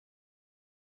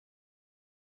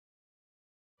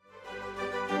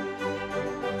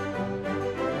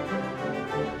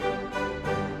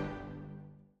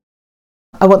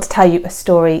I want to tell you a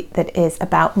story that is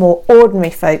about more ordinary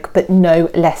folk, but no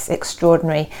less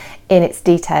extraordinary in its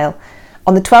detail.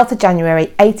 On the 12th of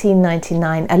January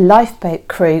 1899, a lifeboat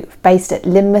crew based at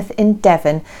Lynmouth in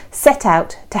Devon set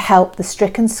out to help the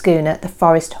stricken schooner, the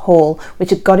Forest Hall,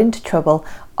 which had got into trouble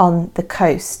on the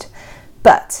coast.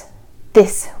 But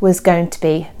this was going to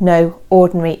be no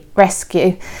ordinary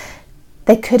rescue.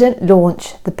 They couldn't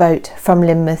launch the boat from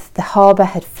Lynmouth. The harbour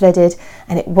had flooded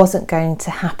and it wasn't going to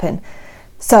happen.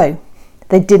 So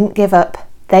they didn't give up.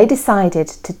 They decided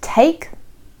to take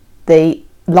the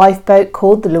lifeboat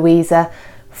called the Louisa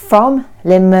from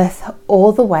Lynmouth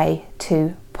all the way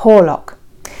to Porlock.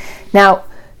 Now,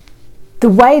 the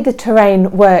way the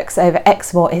terrain works over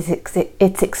Exmoor is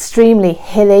it's extremely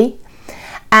hilly,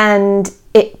 and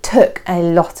it took a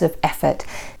lot of effort.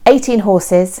 18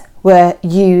 horses were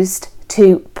used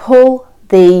to pull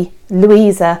the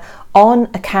Louisa on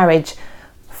a carriage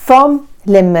from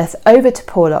Lynmouth over to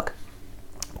Porlock.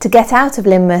 To get out of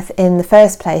Lynmouth in the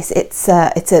first place, it's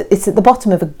at the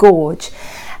bottom of a gorge,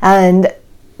 and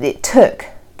it took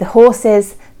the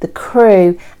horses, the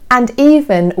crew, and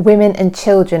even women and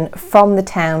children from the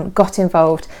town got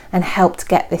involved and helped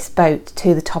get this boat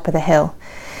to the top of the hill.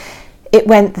 It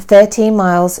went the 13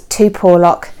 miles to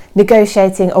Porlock,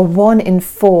 negotiating a 1 in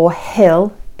 4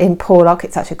 hill in Porlock.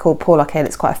 It's actually called Porlock Hill.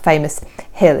 It's quite a famous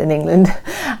hill in England,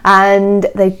 and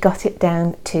they got it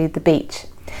down to the beach.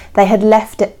 They had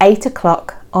left at 8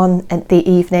 o'clock on the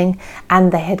evening,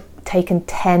 and they had taken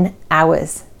 10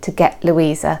 hours to get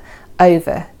Louisa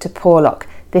over to Porlock.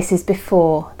 This is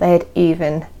before they had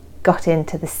even got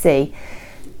into the sea.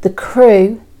 The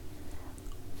crew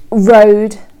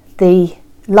rowed the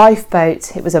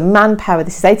lifeboat. It was a man-powered,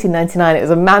 this is 1899, it was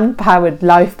a man-powered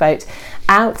lifeboat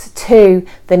out to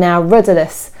the now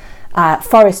rudderless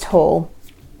Forest Hall,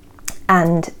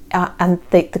 and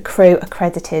the crew are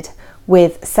credited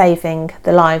with saving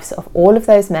the lives of all of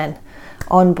those men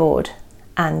on board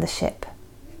and the ship.